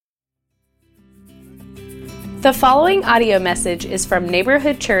The following audio message is from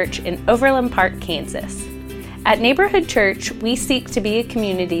Neighborhood Church in Overland Park, Kansas. At Neighborhood Church, we seek to be a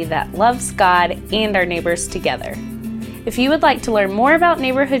community that loves God and our neighbors together. If you would like to learn more about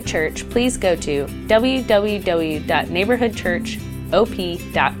Neighborhood Church, please go to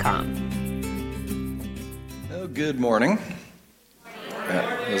www.neighborhoodchurchop.com. Oh, good morning.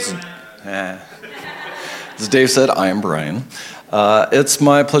 As Dave said, I am Brian. It's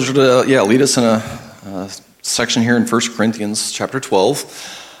my pleasure to lead us in a section here in 1 Corinthians chapter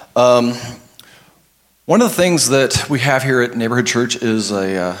 12. One of the things that we have here at Neighborhood Church is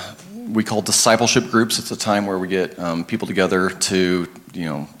we call discipleship groups. It's a time where we get people together to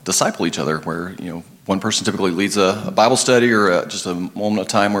disciple each other, where one person typically leads a Bible study or just a moment of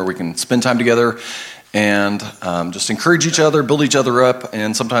time where we can spend time together and just encourage each other, build each other up,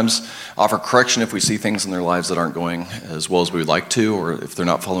 and sometimes offer correction if we see things in their lives that aren't going as well as we would like to, or if they're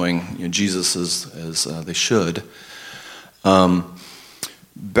not following Jesus as they should.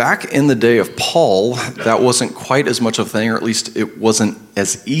 Back in the day of Paul, that wasn't quite as much of a thing, or at least it wasn't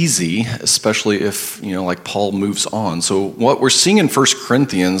as easy, especially if, like Paul moves on. So what we're seeing in 1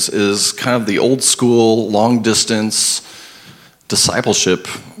 Corinthians is kind of the old school, long distance discipleship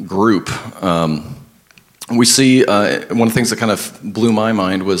group. We see, one of the things that kind of blew my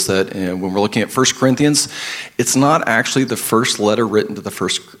mind was that when we're looking at 1 Corinthians, it's not actually the first letter written to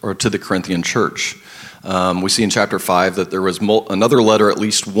the Corinthian church. We see in chapter 5 that there was another letter, at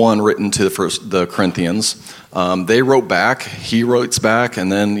least one, written to the Corinthians. They wrote back, he writes back,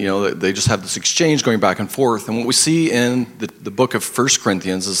 and then they just have this exchange going back and forth. And what we see in the book of 1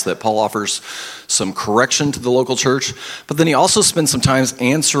 Corinthians is that Paul offers some correction to the local church, but then he also spends some time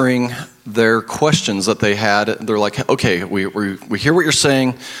answering their questions that they had. They're like, okay, we hear what you're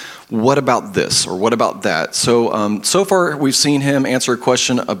saying. What about this, or what about that? So far we've seen him answer a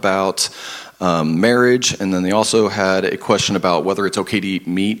question about marriage, and then they also had a question about whether it's okay to eat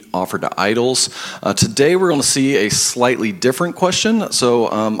meat offered to idols. Today we're going to see a slightly different question, so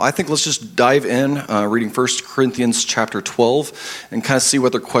I think let's just dive in, reading 1 Corinthians chapter 12, and kind of see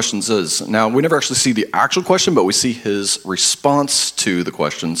what their questions is. Now, we never actually see the actual question, but we see his response to the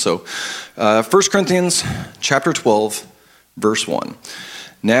question. So 1 Corinthians chapter 12, verse 1.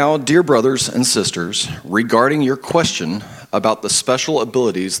 Now, dear brothers and sisters, regarding your question about the special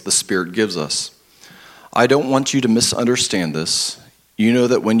abilities the Spirit gives us, I don't want you to misunderstand this. You know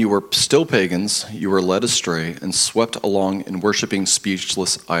that when you were still pagans, you were led astray and swept along in worshiping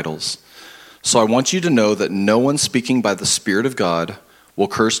speechless idols. So I want you to know that no one speaking by the Spirit of God will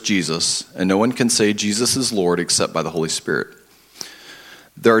curse Jesus, and no one can say Jesus is Lord except by the Holy Spirit.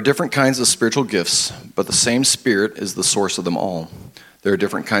 There are different kinds of spiritual gifts, but the same Spirit is the source of them all. There are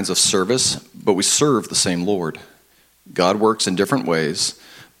different kinds of service, but we serve the same Lord. God works in different ways,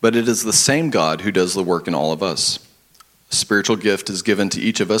 but it is the same God who does the work in all of us. A spiritual gift is given to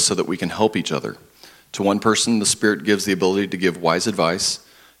each of us so that we can help each other. To one person, the Spirit gives the ability to give wise advice.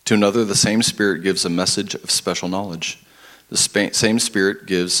 To another, the same Spirit gives a message of special knowledge. The same Spirit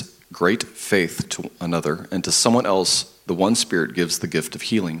gives great faith to another, and to someone else, the one Spirit gives the gift of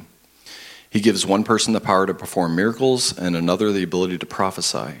healing. He gives one person the power to perform miracles and another the ability to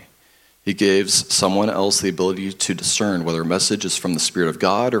prophesy. He gives someone else the ability to discern whether a message is from the Spirit of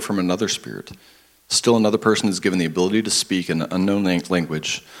God or from another spirit. Still another person is given the ability to speak in an unknown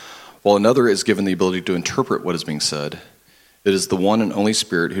language, while another is given the ability to interpret what is being said. It is the one and only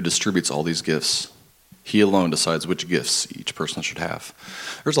Spirit who distributes all these gifts. He alone decides which gifts each person should have.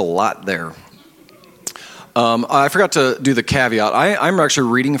 There's a lot there. I forgot to do the caveat. I'm actually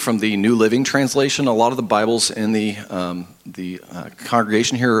reading from the New Living Translation. A lot of the Bibles in the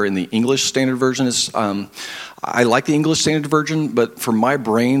congregation here are in the English Standard Version. I like the English Standard Version, but for my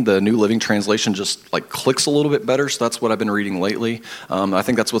brain, the New Living Translation just clicks a little bit better, so that's what I've been reading lately. I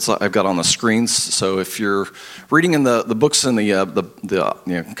think that's what I've got on the screens. So if you're reading in the books in the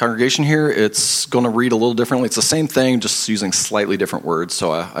congregation here, it's going to read a little differently. It's the same thing, just using slightly different words,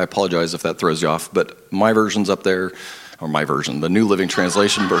 so I apologize if that throws you off, but my version's up there. Or my version, the New Living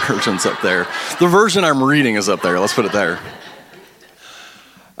Translation version's up there. The version I'm reading is up there, let's put it there.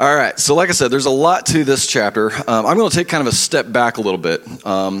 All right, so like I said, there's a lot to this chapter. I'm going to take kind of a step back a little bit.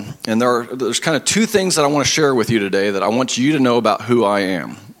 And there's kind of two things that I want to share with you today that I want you to know about who I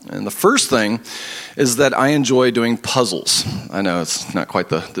am. And the first thing is that I enjoy doing puzzles. I know it's not quite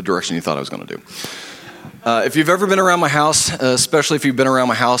the direction you thought I was going to do. If you've ever been around my house, especially if you've been around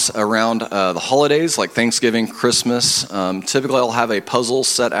my house around the holidays, like Thanksgiving, Christmas, typically I'll have a puzzle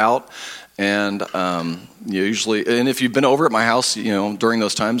set out. And usually, and if you've been over at my house, during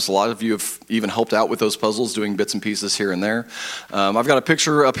those times, a lot of you have even helped out with those puzzles, doing bits and pieces here and there. I've got a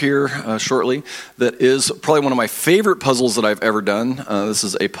picture up here shortly that is probably one of my favorite puzzles that I've ever done. This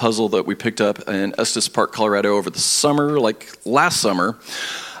is a puzzle that we picked up in Estes Park, Colorado over the summer, like last summer.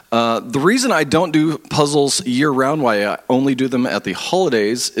 The reason I don't do puzzles year-round, why I only do them at the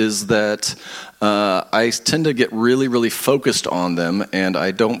holidays, is that I tend to get really, really focused on them, and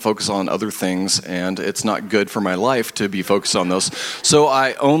I don't focus on other things, and it's not good for my life to be focused on those. So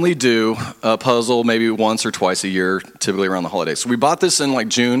I only do a puzzle maybe once or twice a year, typically around the holidays. So we bought this in like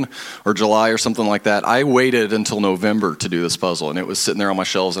June or July or something like that. I waited until November to do this puzzle, and it was sitting there on my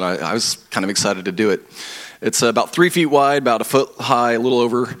shelves, and I was kind of excited to do it. It's about 3 feet wide, about a foot high, a little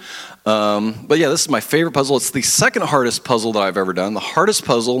over. But yeah, this is my favorite puzzle. It's the second hardest puzzle that I've ever done. The hardest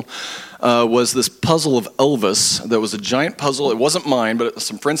puzzle was this puzzle of Elvis. That was a giant puzzle. It wasn't mine, but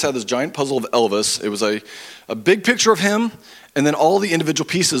some friends had this giant puzzle of Elvis. It was a big picture of him, and then all the individual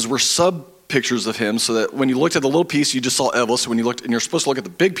pieces were sub-pictures of him, so that when you looked at the little piece, you just saw Elvis. When you looked, and you're supposed to look at the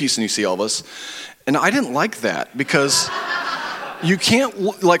big piece and you see Elvis. And I didn't like that because you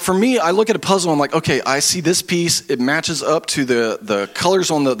can't, like for me, I look at a puzzle, I'm like, okay, I see this piece, it matches up to the colors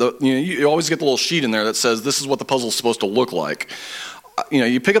on you always get the little sheet in there that says this is what the puzzle's supposed to look like.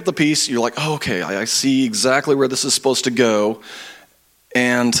 You pick up the piece, you're like, oh, okay, I see exactly where this is supposed to go,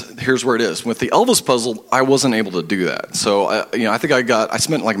 and here's where it is. With the Elvis puzzle, I wasn't able to do that. So, I think I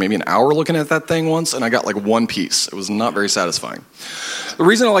spent like maybe an hour looking at that thing once, and I got like one piece. It was not very satisfying. The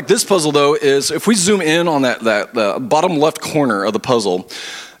reason I like this puzzle, though, is if we zoom in on the bottom left corner of the puzzle,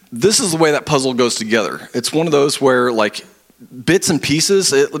 this is the way that puzzle goes together. It's one of those where, like, bits and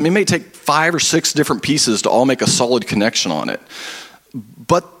pieces, it may take 5 or 6 different pieces to all make a solid connection on it.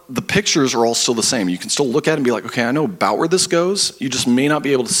 But the pictures are all still the same. You can still look at it and be like, okay, I know about where this goes. You just may not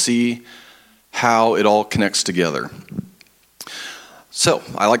be able to see how it all connects together. So,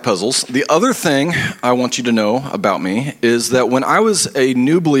 I like puzzles. The other thing I want you to know about me is that when I was a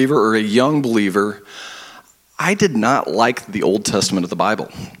new believer or a young believer, I did not like the Old Testament of the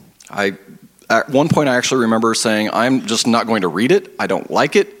Bible. At one point, I actually remember saying, I'm just not going to read it. I don't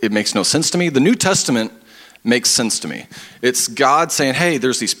like it. It makes no sense to me. The New Testament makes sense to me. It's God saying, hey,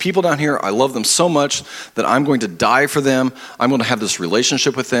 there's these people down here. I love them so much that I'm going to die for them. I'm going to have this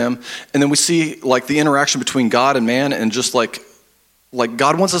relationship with them. And then we see like the interaction between God and man, and just like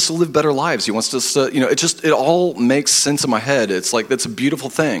God wants us to live better lives. He wants us to, it all makes sense in my head. It's like, that's a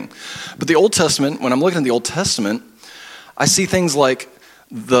beautiful thing. But the Old Testament, when I'm looking at the Old Testament, I see things like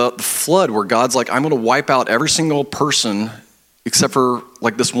the flood, where God's like, I'm going to wipe out every single person except for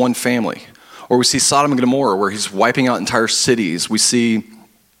like this one family. Or we see Sodom and Gomorrah, where he's wiping out entire cities. We see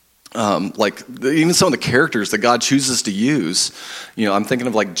even some of the characters that God chooses to use. I'm thinking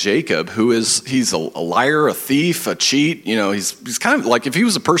of like Jacob, he's a liar, a thief, a cheat. He's kind of like, if he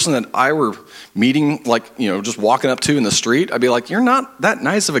was a person that I were meeting, like, just walking up to in the street, I'd be like, you're not that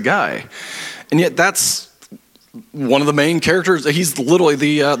nice of a guy. And yet that's one of the main characters. He's literally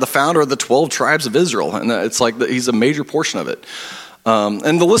the founder of the 12 tribes of Israel, and it's like he's a major portion of it.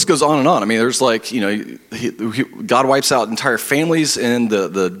 And the list goes on and on. I mean, there's like, God wipes out entire families in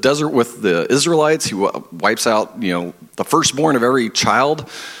the desert with the Israelites. He wipes out, the firstborn of every child.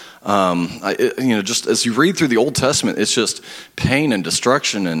 Just as you read through the Old Testament, it's just pain and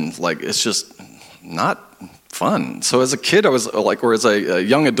destruction, and like, it's just not fun. So as a kid, I was like, or as a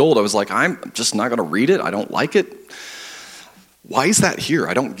young adult, I was like, I'm just not going to read it. I don't like it. Why is that here?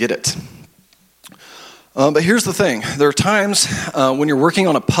 I don't get it. But here's the thing. There are times when you're working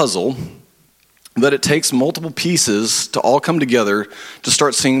on a puzzle that it takes multiple pieces to all come together to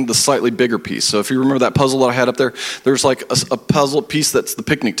start seeing the slightly bigger piece. So if you remember that puzzle that I had up there, there's like a puzzle piece that's the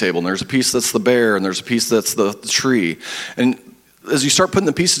picnic table, and there's a piece that's the bear, and there's a piece that's the tree. And as you start putting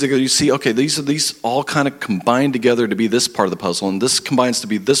the pieces together, you see, okay, these all kind of combine together to be this part of the puzzle, and this combines to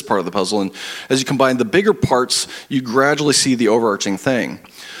be this part of the puzzle. And as you combine the bigger parts, you gradually see the overarching thing.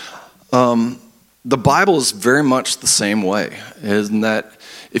 The Bible is very much the same way, in that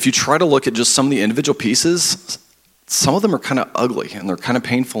if you try to look at just some of the individual pieces, some of them are kind of ugly, and they're kind of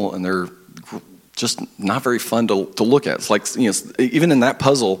painful, and they're just not very fun to look at. It's like, even in that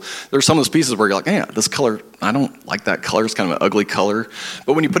puzzle, there's some of those pieces where you're like, yeah, this color, I don't like that color. It's kind of an ugly color.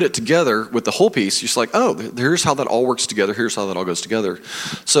 But when you put it together with the whole piece, you're just like, oh, here's how that all works together. Here's how that all goes together.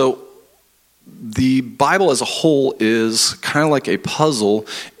 So the Bible as a whole is kind of like a puzzle,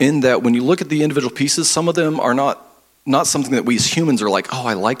 in that when you look at the individual pieces, some of them are not something that we as humans are like, oh,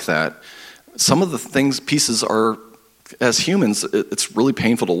 I like that. Some of the pieces are, as humans, it's really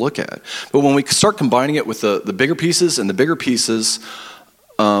painful to look at. But when we start combining it with the bigger pieces, and the bigger pieces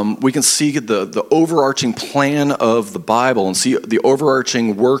we can see the overarching plan of the Bible and see the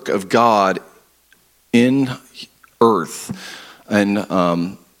overarching work of God in earth.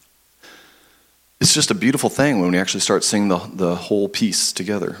 And it's just a beautiful thing when we actually start seeing the whole piece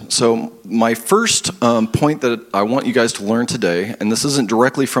together. So my first point that I want you guys to learn today, and this isn't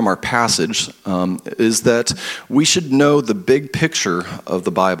directly from our passage, is that we should know the big picture of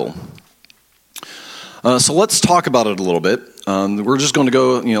the Bible. So let's talk about it a little bit. We're just going to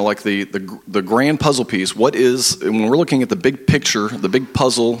go, like the grand puzzle piece. What is, when we're looking at the big picture, the big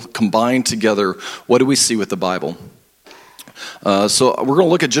puzzle combined together, what do we see with the Bible? So we're going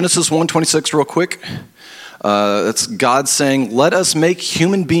to look at Genesis 1:26 real quick. It's God saying, "Let us make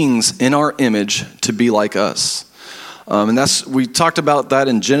human beings in our image to be like us." And we talked about that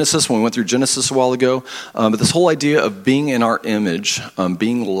in Genesis when we went through Genesis a while ago. But this whole idea of being in our image,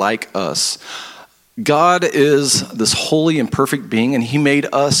 being like us. God is this holy and perfect being, and he made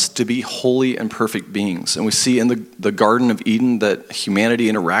us to be holy and perfect beings. And we see in the Garden of Eden that humanity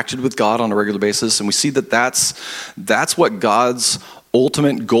interacted with God on a regular basis, and we see that that's what God's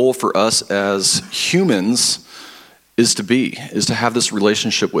ultimate goal for us as humans is to have this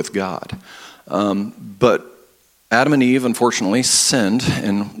relationship with God. But Adam and Eve, unfortunately, sinned,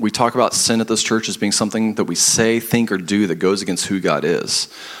 and we talk about sin at this church as being something that we say, think, or do that goes against who God is.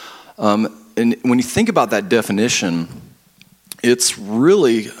 And when you think about that definition, it's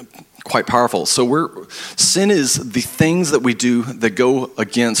really quite powerful. So sin is the things that we do that go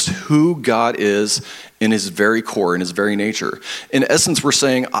against who God is in his very core, in his very nature. In essence, we're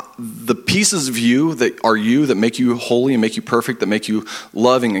saying the pieces of you that make you holy and make you perfect, that make you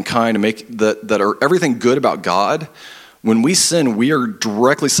loving and kind, and that are everything good about God. When we sin, we are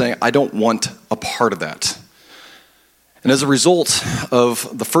directly saying, I don't want a part of that. And as a result of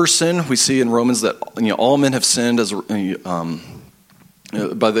the first sin, we see in Romans that all men have sinned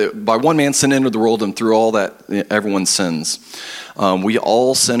by one man sin entered the world, and through all that everyone sins. We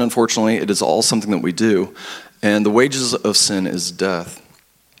all sin, unfortunately. It is all something that we do, and the wages of sin is death.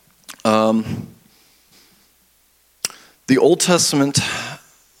 The Old Testament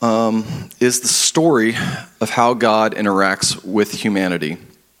is the story of how God interacts with humanity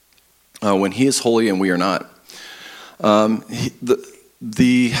when he is holy and we are not. The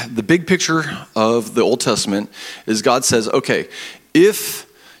big picture of the Old Testament is God says, okay, if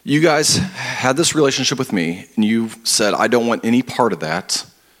you guys had this relationship with me and you said, I don't want any part of that,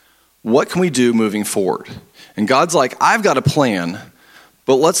 what can we do moving forward? And God's like, I've got a plan,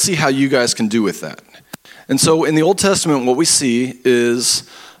 but let's see how you guys can do with that. And so in the Old Testament, what we see is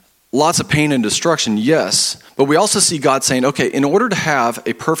lots of pain and destruction, yes, but we also see God saying, okay, in order to have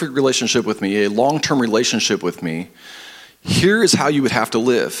a perfect relationship with me, a long-term relationship with me, here is how you would have to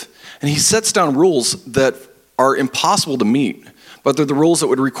live. And he sets down rules that are impossible to meet, but they're the rules that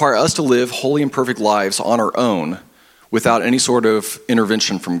would require us to live holy and perfect lives on our own without any sort of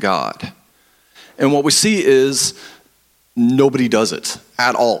intervention from God. And what we see is nobody does it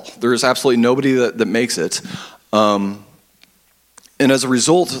at all. There is absolutely nobody that makes it. And as a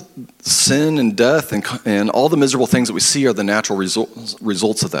result, sin and death and all the miserable things that we see are the natural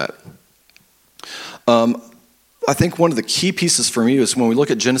results of that. I think one of the key pieces for me is when we look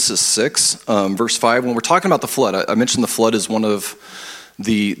at Genesis 6, verse 5, when we're talking about the flood. I mentioned the flood is one of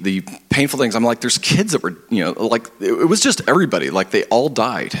the painful things. I'm like, there's kids that were, it was just everybody. Like, they all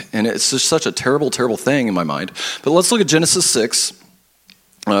died. And it's just such a terrible, terrible thing in my mind. But let's look at Genesis 6,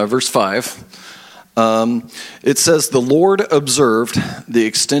 verse 5. It says, the Lord observed the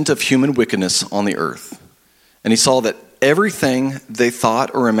extent of human wickedness on the earth, and he saw that everything they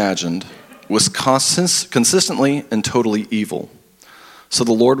thought or imagined was consistently and totally evil. So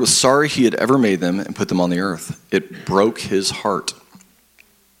the Lord was sorry he had ever made them and put them on the earth. It broke his heart.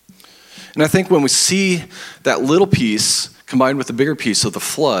 And I think when we see that little piece combined with the bigger piece of the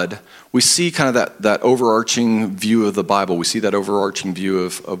flood, we see kind of that overarching view of the Bible. We see that overarching view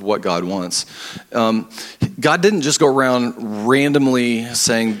of what God wants. God didn't just go around randomly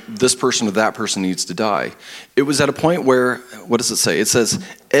saying this person or that person needs to die. It was at a point where, what does it say? It says,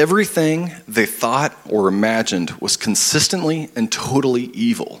 everything they thought or imagined was consistently and totally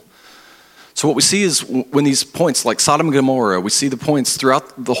evil. So what we see is when these points, like Sodom and Gomorrah, we see the points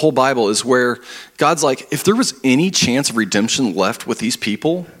throughout the whole Bible is where God's like, if there was any chance of redemption left with these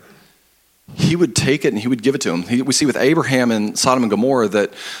people, he would take it and he would give it to them. We see with Abraham and Sodom and Gomorrah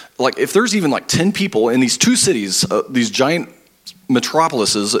that, like, if there's even like 10 people in these two cities, these giant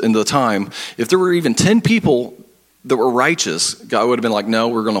metropolises in the time, if there were even 10 people that were righteous, God would have been like, no,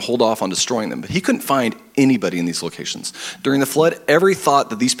 we're going to hold off on destroying them. But he couldn't find anybody in these locations. During the flood, every thought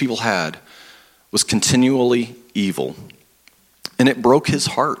that these people had was continually evil. and it broke his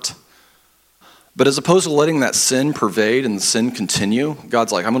heart. But as opposed to letting that sin pervade and the sin continue,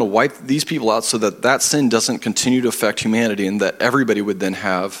 God's like, I'm going to wipe these people out so that that sin doesn't continue to affect humanity and that everybody would then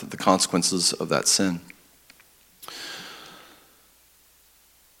have the consequences of that sin.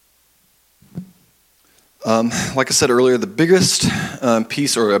 Like I said earlier, the biggest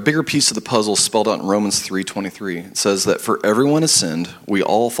piece, or a bigger piece of the puzzle, spelled out in Romans 3:23. It says that for everyone has sinned, we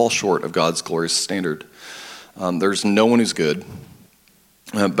all fall short of God's glorious standard. There's no one who's good,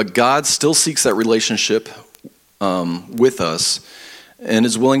 but God still seeks that relationship with us and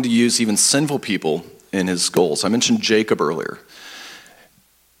is willing to use even sinful people in his goals. I mentioned Jacob earlier.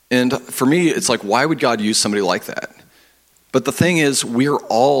 And for me, it's like, why would God use somebody like that? But the thing is, we're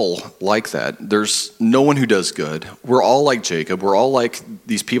all like that. There's no one who does good. We're all like Jacob. We're all like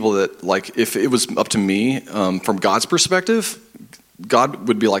these people that, like, if it was up to me, from God's perspective, God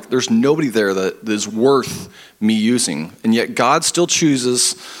would be like, there's nobody there that is worth me using. And yet God still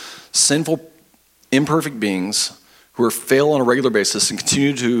chooses sinful, imperfect beings who fail on a regular basis and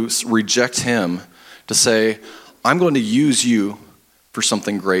continue to reject him to say, I'm going to use you for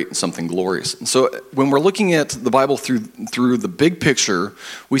something great and something glorious. And so when we're looking at the Bible through the big picture,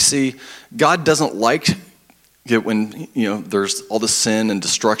 we see God doesn't like it when, there's all the sin and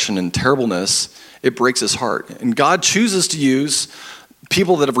destruction and terribleness. It breaks his heart. And God chooses to use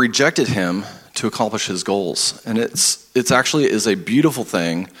people that have rejected him to accomplish his goals. And it's actually is a beautiful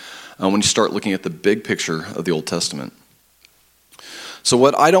thing when you start looking at the big picture of the Old Testament. So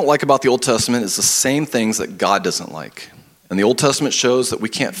what I don't like about the Old Testament is the same things that God doesn't like. And the Old Testament shows that we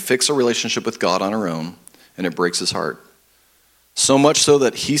can't fix a relationship with God on our own, and it breaks his heart. So much so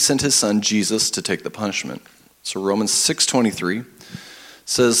that he sent his son Jesus to take the punishment. So Romans 6:23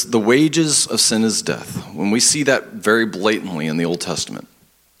 says, the wages of sin is death. When we see that very blatantly in the Old Testament.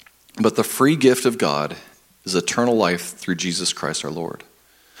 But the free gift of God is eternal life through Jesus Christ our Lord.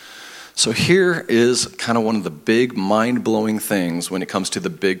 So here is kind of one of the big mind-blowing things when it comes to the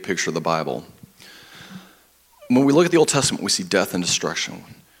big picture of the Bible. When we look at the Old Testament, we see death and destruction.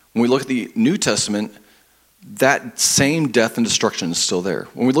 When we look at the New Testament, that same death and destruction is still there.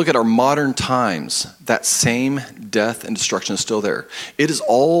 When we look at our modern times, that same death and destruction is still there. It is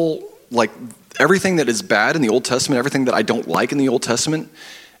all like everything that is bad in the Old Testament, everything that I don't like in the Old Testament,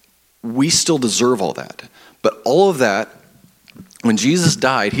 we still deserve all that. But all of that, when Jesus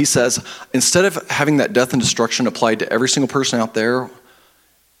died, he says, instead of having that death and destruction applied to every single person out there,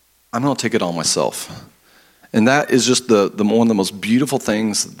 I'm going to take it on myself. And that is just the one of the most beautiful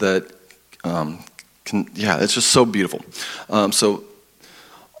things that it's just so beautiful. So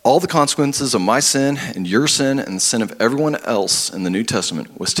all the consequences of my sin and your sin and the sin of everyone else in the New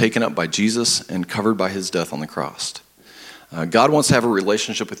Testament was taken up by Jesus and covered by his death on the cross. God wants to have a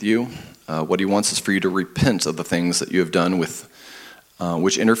relationship with you. What he wants is for you to repent of the things that you have done with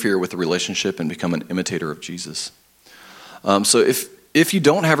which interfere with the relationship and become an imitator of Jesus. So if you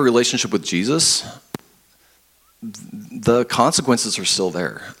don't have a relationship with Jesus, the consequences are still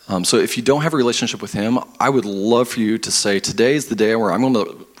there. So if you don't have a relationship with him, I would love for you to say, today is the day where I'm going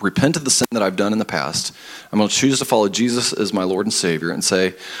to repent of the sin that I've done in the past. I'm going to choose to follow Jesus as my Lord and Savior and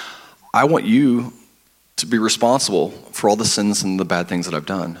say, I want you to be responsible for all the sins and the bad things that I've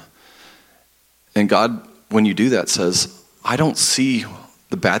done. And God, when you do that, says, I don't see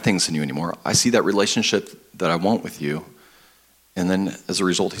the bad things in you anymore. I see that relationship that I want with you. And then as a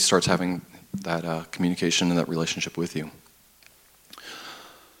result, he starts having that communication and that relationship with you.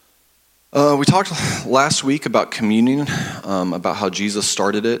 We talked last week about communion, about how Jesus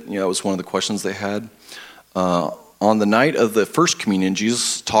started it. It was one of the questions they had. On the night of the first communion,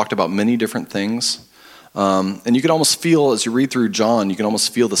 Jesus talked about many different things. And you can almost feel, as you read through John, you can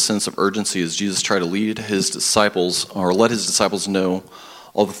almost feel the sense of urgency as Jesus tried to lead his disciples, or let his disciples know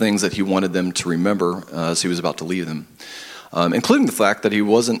all the things that he wanted them to remember as he was about to leave them. Including the fact that he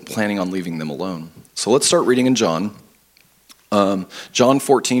wasn't planning on leaving them alone. So let's start reading in John. John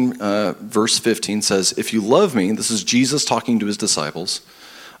 14, verse 15 says, if you love me, this is Jesus talking to his disciples,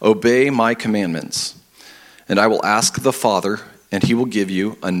 obey my commandments, and I will ask the Father, and he will give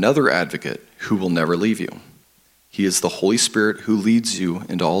you another advocate who will never leave you. He is the Holy Spirit who leads you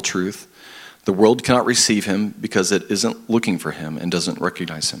into all truth. The world cannot receive him because it isn't looking for him and doesn't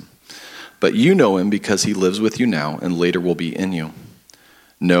recognize him. But you know him because he lives with you now and later will be in you.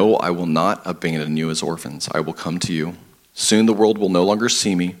 No, I will not abandon you as orphans. I will come to you. Soon the world will no longer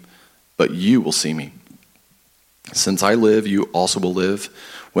see me, but you will see me. Since I live, you also will live.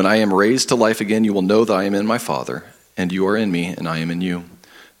 When I am raised to life again, you will know that I am in my Father, and you are in me, and I am in you.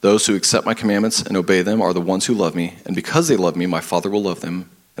 Those who accept my commandments and obey them are the ones who love me, and because they love me, my Father will love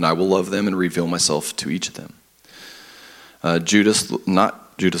them, and I will love them and reveal myself to each of them. Judas,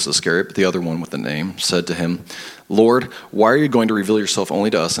 not Judas Iscariot, but the other one with the name, said to him, "Lord, why are you going to reveal yourself only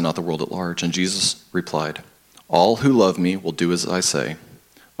to us and not the world at large?" And Jesus replied, "All who love me will do as I say.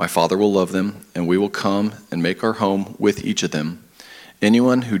 My Father will love them, and we will come and make our home with each of them.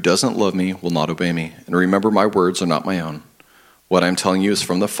 Anyone who doesn't love me will not obey me. And remember, my words are not my own. What I am telling you is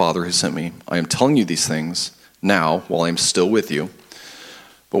from the Father who sent me. I am telling you these things now while I am still with you.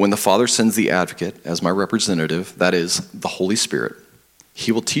 But when the Father sends the Advocate as my representative, that is, the Holy Spirit,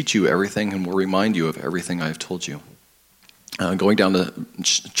 he will teach you everything and will remind you of everything I have told you." Going down to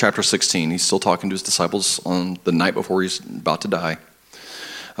chapter 16, he's still talking to his disciples on the night before he's about to die.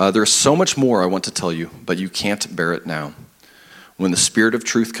 "There's so much more I want to tell you, but you can't bear it now. When the Spirit of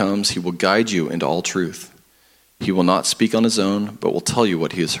truth comes, he will guide you into all truth. He will not speak on his own, but will tell you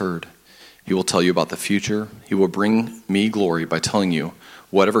what he has heard. He will tell you about the future. He will bring me glory by telling you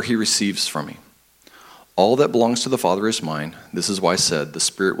whatever he receives from me. All that belongs to the Father is mine. This is why I said the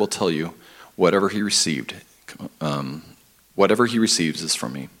Spirit will tell you whatever he received. Whatever he receives is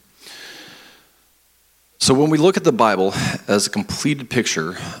from me." So when we look at the Bible as a completed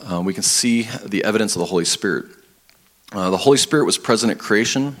picture, we can see the evidence of the Holy Spirit. The Holy Spirit was present at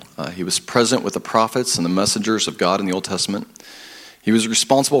creation. He was present with the prophets and the messengers of God in the Old Testament. He was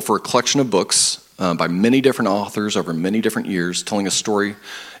responsible for a collection of books by many different authors over many different years, telling a story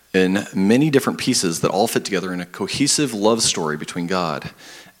in many different pieces that all fit together in a cohesive love story between God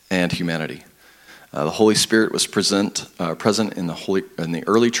and humanity. The Holy Spirit was present in the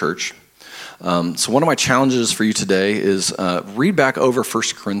early church. So one of my challenges for you today is read back over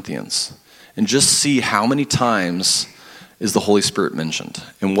 1 Corinthians and just see how many times is the Holy Spirit mentioned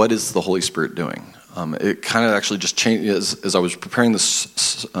and what is the Holy Spirit doing. It kind of actually just changed as I was preparing this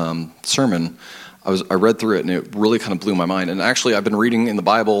sermon. I read through it and it really kind of blew my mind. And actually, I've been reading in the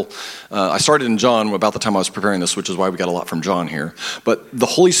Bible. I started in John about the time I was preparing this, which is why we got a lot from John here. But the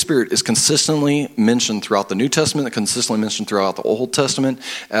Holy Spirit is consistently mentioned throughout the New Testament, and consistently mentioned throughout the Old Testament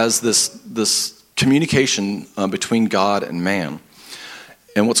as this communication between God and man.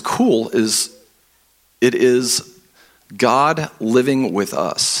 And what's cool is it is God living with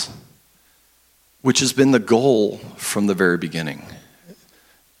us, which has been the goal from the very beginning.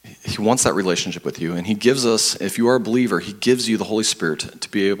 He wants that relationship with you, and he gives us, if you are a believer, he gives you the Holy Spirit to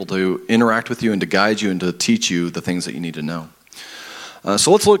be able to interact with you and to guide you and to teach you the things that you need to know.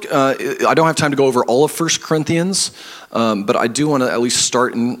 So let's look, I don't have time to go over all of 1 Corinthians, but I do want to at least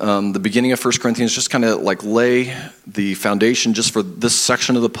start in the beginning of 1 Corinthians, just kind of like lay the foundation just for this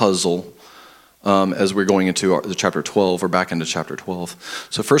section of the puzzle as we're going into the chapter 12, or back into chapter 12.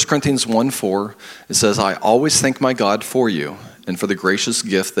 So 1 Corinthians 1:4, it says, "I always thank my God for you and for the gracious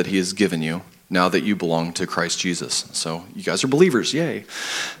gift that he has given you now that you belong to Christ Jesus." So you guys are believers, yay.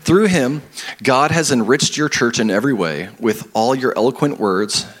 "Through him, God has enriched your church in every way with all your eloquent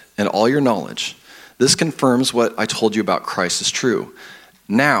words and all your knowledge. This confirms what I told you about Christ is true.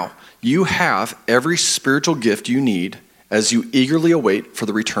 Now, you have every spiritual gift you need as you eagerly await for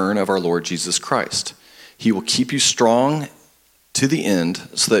the return of our Lord Jesus Christ. He will keep you strong to the end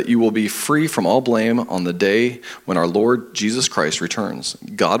so that you will be free from all blame on the day when our Lord Jesus Christ returns.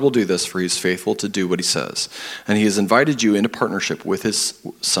 God will do this, for he is faithful to do what he says. And he has invited you into partnership with his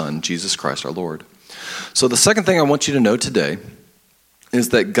Son, Jesus Christ our Lord." So the second thing I want you to know today is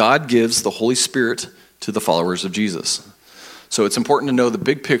that God gives the Holy Spirit to the followers of Jesus. So it's important to know the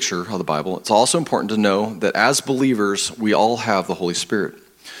big picture of the Bible. It's also important to know that as believers, we all have the Holy Spirit.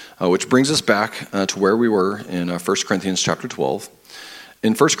 Which brings us back to where we were in 1 Corinthians chapter 12.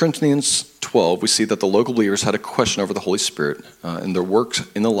 In 1 Corinthians 12, we see that the local believers had a question over the Holy Spirit and their work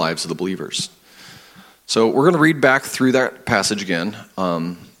in the lives of the believers. So we're going to read back through that passage again,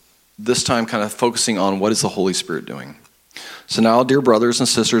 this time kind of focusing on what is the Holy Spirit doing. "So now, dear brothers and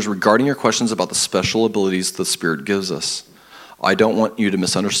sisters, regarding your questions about the special abilities the Spirit gives us, I don't want you to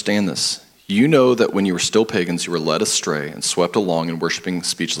misunderstand this. You know that when you were still pagans, you were led astray and swept along in worshiping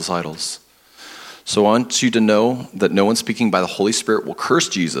speechless idols. So I want you to know that no one speaking by the Holy Spirit will curse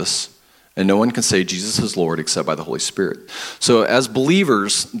Jesus, and no one can say Jesus is Lord except by the Holy Spirit." So as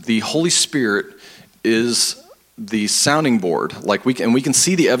believers, the Holy Spirit is the sounding board. We can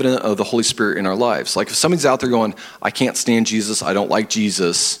see the evidence of the Holy Spirit in our lives. Like if somebody's out there going, "I can't stand Jesus, I don't like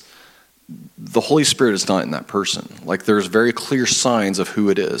Jesus," the Holy Spirit is not in that person. Like there's very clear signs of who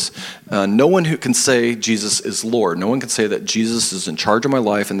it is. No one who can say Jesus is Lord. No one can say that Jesus is in charge of my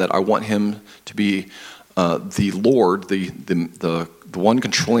life and that I want him to be the Lord, the one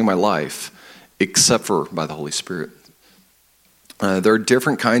controlling my life, except for by the Holy Spirit. There are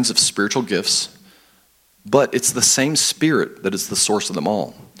different kinds of spiritual gifts, but it's the same Spirit that is the source of them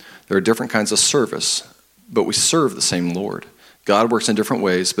all. There are different kinds of service, but we serve the same Lord. God works in different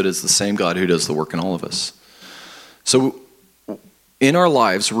ways, but it's the same God who does the work in all of us. So in our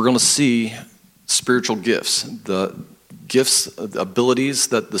lives, we're going to see spiritual gifts, the gifts, the abilities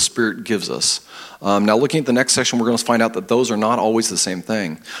that the Spirit gives us. Now, looking at the next section, we're going to find out that those are not always the same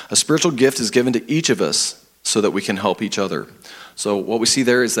thing. A spiritual gift is given to each of us so that we can help each other. So what we see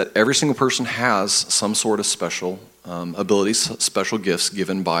there is that every single person has some sort of special abilities, special gifts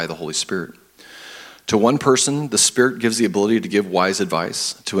given by the Holy Spirit. To one person, the Spirit gives the ability to give wise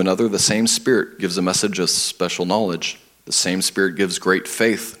advice. To another, the same Spirit gives a message of special knowledge. The same Spirit gives great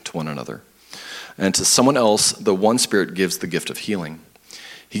faith to one another. And to someone else, the one Spirit gives the gift of healing.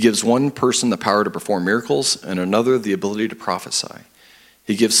 He gives one person the power to perform miracles and another the ability to prophesy.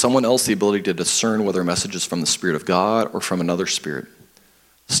 He gives someone else the ability to discern whether a message is from the Spirit of God or from another spirit.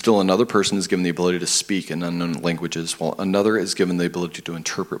 Still another person is given the ability to speak in unknown languages, while another is given the ability to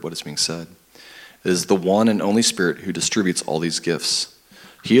interpret what is being said. It is the one and only Spirit who distributes all these gifts.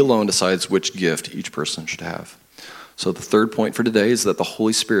 He alone decides which gift each person should have. So the third point for today is that the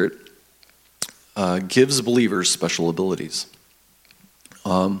Holy Spirit gives believers special abilities.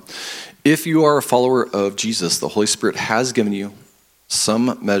 If you are a follower of Jesus, the Holy Spirit has given you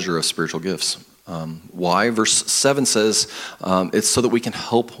some measure of spiritual gifts. Why? Verse 7 says it's so that we can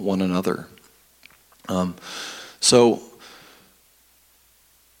help one another. So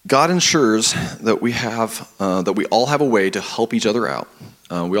God ensures that we all have a way to help each other out.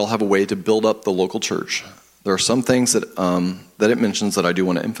 We all have a way to build up the local church. There are some things that it mentions that I do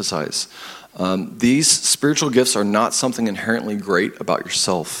want to emphasize. These spiritual gifts are not something inherently great about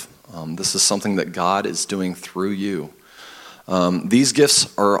yourself. This is something that God is doing through you. These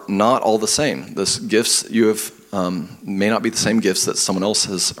gifts are not all the same. These gifts you have may not be the same gifts that someone else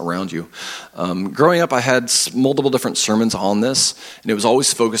has around you. Growing up, I had multiple different sermons on this, and it was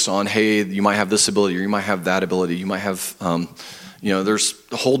always focused on, hey, you might have this ability, or you might have that ability, you might have, there's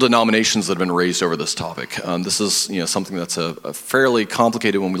whole denominations that have been raised over this topic. This is, something that's a fairly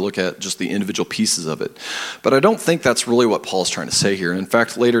complicated when we look at just the individual pieces of it. But I don't think that's really what Paul's trying to say here. In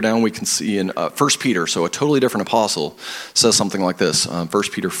fact, later down we can see in 1 Peter, so a totally different apostle, says something like this, 1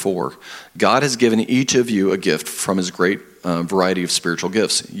 Peter 4. God has given each of you a gift from his great variety of spiritual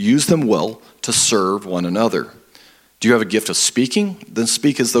gifts. Use them well to serve one another. Do you have a gift of speaking? Then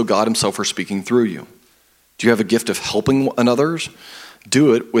speak as though God himself were speaking through you. Do you have a gift of helping others?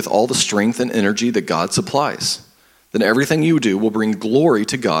 Do it with all the strength and energy that God supplies. Then everything you do will bring glory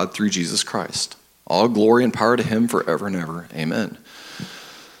to God through Jesus Christ. All glory and power to him forever and ever. Amen.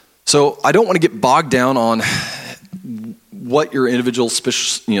 So I don't want to get bogged down on what your individual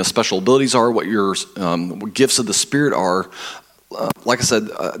special abilities are, what your gifts of the Spirit are. Like I said,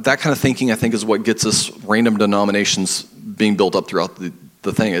 that kind of thinking I think is what gets us random denominations being built up throughout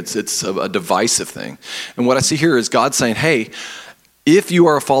the thing. It's a divisive thing. And what I see here is God saying, hey, if you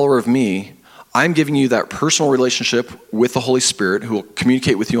are a follower of me, I'm giving you that personal relationship with the Holy Spirit who will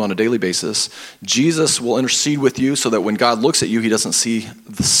communicate with you on a daily basis. Jesus will intercede with you so that when God looks at you, he doesn't see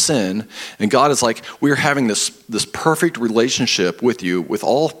the sin. And God is like, we're having this perfect relationship with you with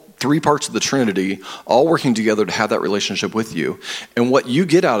all three parts of the Trinity, all working together to have that relationship with you. And what you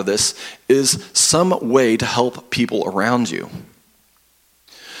get out of this is some way to help people around you.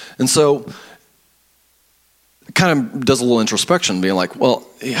 And so it kind of does a little introspection, being like, well,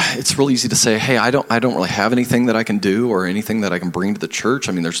 yeah, it's really easy to say, hey, I don't really have anything that I can do or anything that I can bring to the church.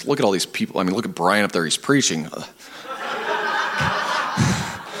 I mean, look at all these people. I mean, look at Brian up there. He's preaching.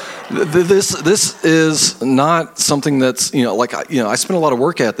 This is not something that's, I spend a lot of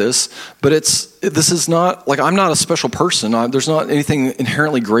work at this, but this is not, like, I'm not a special person. There's not anything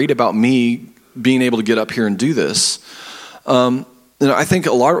inherently great about me being able to get up here and do this. I think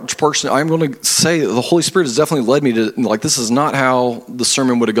a large portion, I'm going to say the Holy Spirit has definitely led me to, this is not how the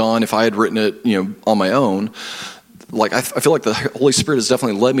sermon would have gone if I had written it, on my own. Like, I feel like the Holy Spirit has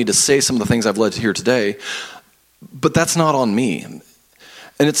definitely led me to say some of the things I've led to here today, but that's not on me.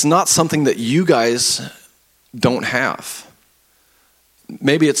 And it's not something that you guys don't have.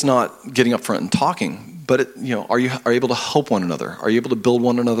 Maybe it's not getting up front and talking, but are you able to help one another? Are you able to build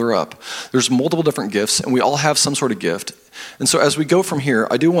one another up? There's multiple different gifts, and we all have some sort of gift. And so as we go from here,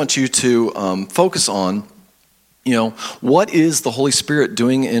 I do want you to focus on, what is the Holy Spirit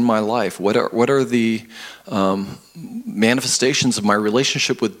doing in my life? What are the manifestations of my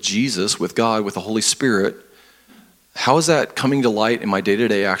relationship with Jesus, with God, with the Holy Spirit? How is that coming to light in my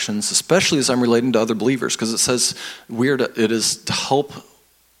day-to-day actions, especially as I'm relating to other believers? Because it says it is to help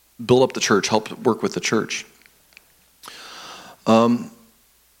build up the church, help work with the church.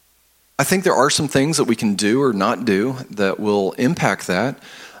 I think there are some things that we can do or not do that will impact that.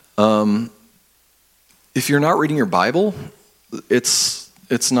 if you're not reading your Bible, it's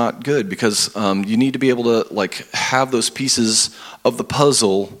not good, because you need to be able to like have those pieces of the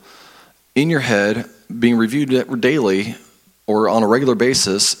puzzle in your head being reviewed daily or on a regular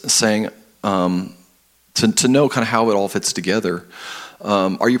basis, saying to know kind of how it all fits together.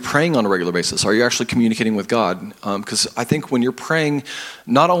 Are you praying on a regular basis? Are you actually communicating with God? Because I think when you're praying,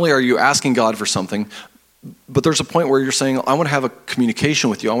 not only are you asking God for something, but there's a point where you're saying, I want to have a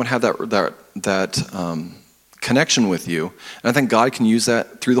communication with you. I want to have that connection with you. And I think God can use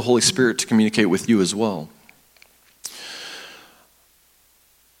that through the Holy Spirit to communicate with you as well.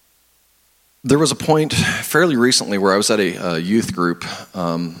 There was a point fairly recently where I was at a youth group,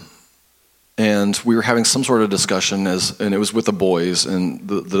 and we were having some sort of discussion, and it was with the boys, and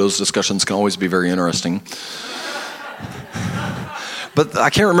those discussions can always be very interesting. But I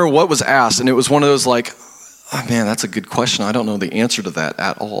can't remember what was asked, and it was one of those like, oh man, that's a good question. I don't know the answer to that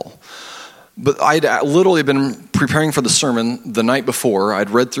at all. But I'd literally been preparing for the sermon the night before. I'd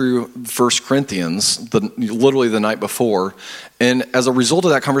read through 1 Corinthians literally the night before, and as a result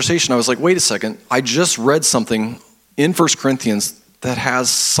of that conversation, I was like, wait a second, I just read something in 1 Corinthians that has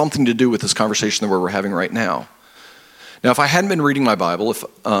something to do with this conversation that we're having right now. Now, if I hadn't been reading my Bible,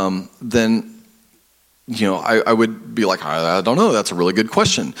 then I would be like, I don't know, that's a really good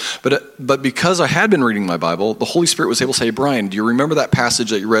question. But because I had been reading my Bible, the Holy Spirit was able to say, Brian, do you remember that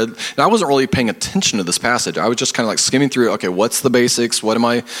passage that you read? And I wasn't really paying attention to this passage. I was just kind of like skimming through, okay, what's the basics? What am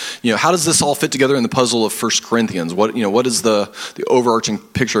I, how does this all fit together in the puzzle of 1 Corinthians? What is the overarching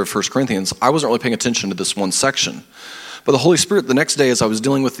picture of 1 Corinthians? I wasn't really paying attention to this one section. But the Holy Spirit, the next day as I was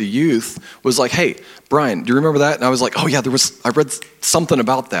dealing with the youth, was like, hey, Brian, do you remember that? And I was like, oh yeah, I read something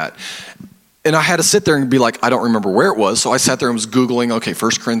about that. And I had to sit there and be like, I don't remember where it was. So I sat there and was Googling, okay,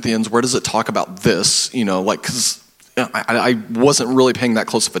 1 Corinthians, where does it talk about this? Because I wasn't really paying that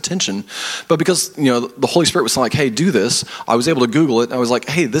close of attention. But because, the Holy Spirit was like, hey, do this, I was able to Google it. And I was like,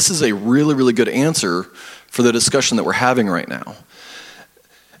 hey, this is a really, really good answer for the discussion that we're having right now.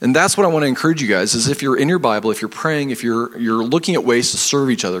 And that's what I want to encourage you guys, is if you're in your Bible, if you're praying, if you're looking at ways to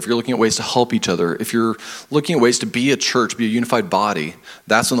serve each other, if you're looking at ways to help each other, if you're looking at ways to be a church, be a unified body,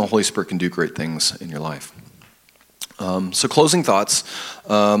 that's when the Holy Spirit can do great things in your life. So closing thoughts,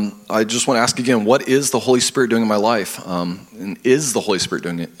 I just want to ask again, what is the Holy Spirit doing in my life? And is the Holy Spirit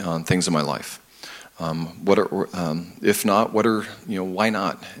doing things in my life? If not, why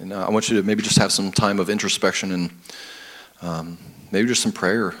not? And I want you to maybe just have some time of introspection and maybe just some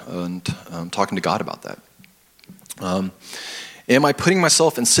prayer and talking to God about that. Am I putting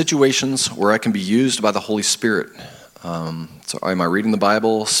myself in situations where I can be used by the Holy Spirit? So am I reading the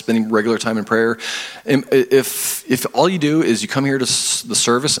Bible, spending regular time in prayer? If all you do is you come here to the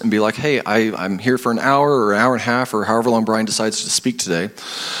service and be like, hey, I'm here for an hour or an hour and a half or however long Brian decides to speak today,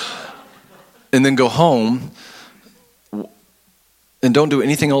 and then go home and don't do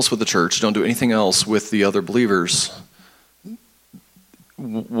anything else with the church, don't do anything else with the other believers,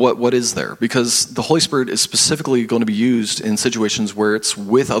 what is there? Because the Holy Spirit is specifically going to be used in situations where it's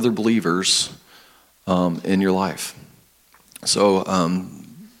with other believers in your life. So I'm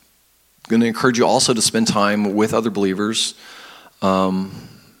going to encourage you also to spend time with other believers and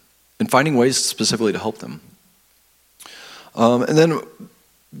finding ways specifically to help them. And then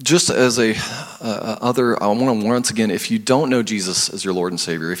just as I want to once again, if you don't know Jesus as your Lord and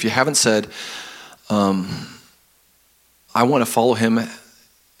Savior, if you haven't said, I want to follow him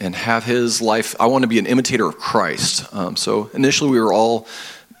and have his life, I want to be an imitator of Christ. So initially we were all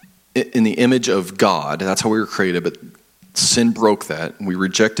in the image of God. That's how we were created, but sin broke that. And we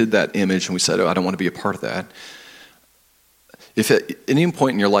rejected that image and we said, I don't want to be a part of that. If at any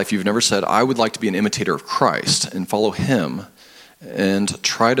point in your life you've never said, I would like to be an imitator of Christ and follow him and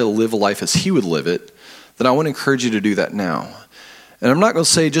try to live a life as he would live it, then I want to encourage you to do that now. And I'm not going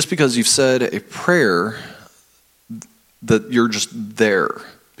to say just because you've said a prayer that you're just there.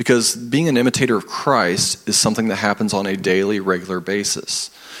 Because being an imitator of Christ is something that happens on a daily, regular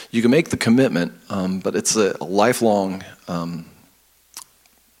basis. You can make the commitment, but it's a lifelong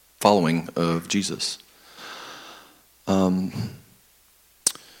following of Jesus.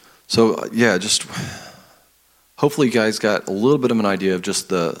 Just hopefully you guys got a little bit of an idea of just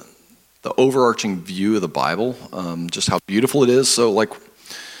the overarching view of the Bible, just how beautiful it is. So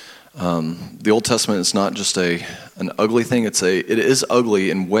the Old Testament is not just an ugly thing. It is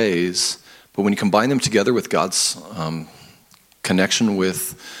ugly in ways, but when you combine them together with God's connection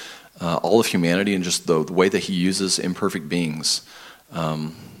with all of humanity and just the way that he uses imperfect beings,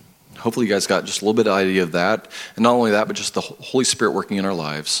 hopefully you guys got just a little bit of idea of that. And not only that, but just the Holy Spirit working in our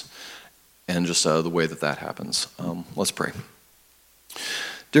lives and just the way that happens. Let's pray.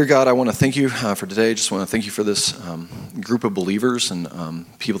 Dear God, I want to thank you for today. Just want to thank you for this group of believers and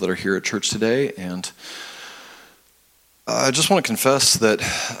people that are here at church today. And I just want to confess that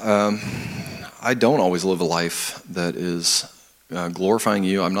I don't always live a life that is glorifying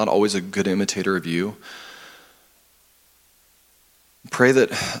you. I'm not always a good imitator of you. Pray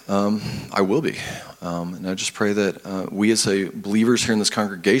that I will be. And I just pray that we as believers here in this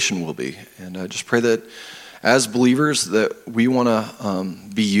congregation will be. And I just pray that as believers that we want to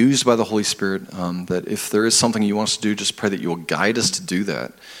be used by the Holy Spirit, that if there is something you want us to do, just pray that you will guide us to do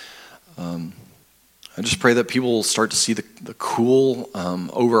that. I just pray that people will start to see the cool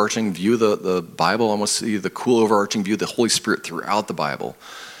overarching view of the Bible. I want to see the cool overarching view of the Holy Spirit throughout the Bible,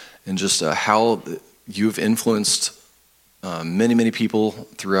 and just how you've influenced many, many people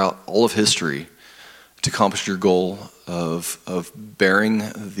throughout all of history to accomplish your goal of bearing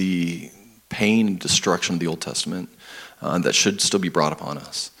the pain and destruction of the Old Testament that should still be brought upon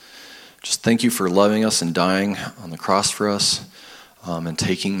us. Just thank you for loving us and dying on the cross for us, and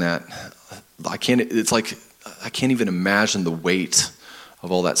taking that. I can't even imagine the weight of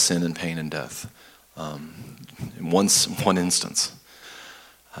all that sin and pain and death in one instance.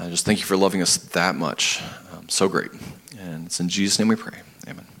 I just thank you for loving us that much. So great. And it's in Jesus' name we pray.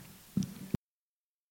 Amen.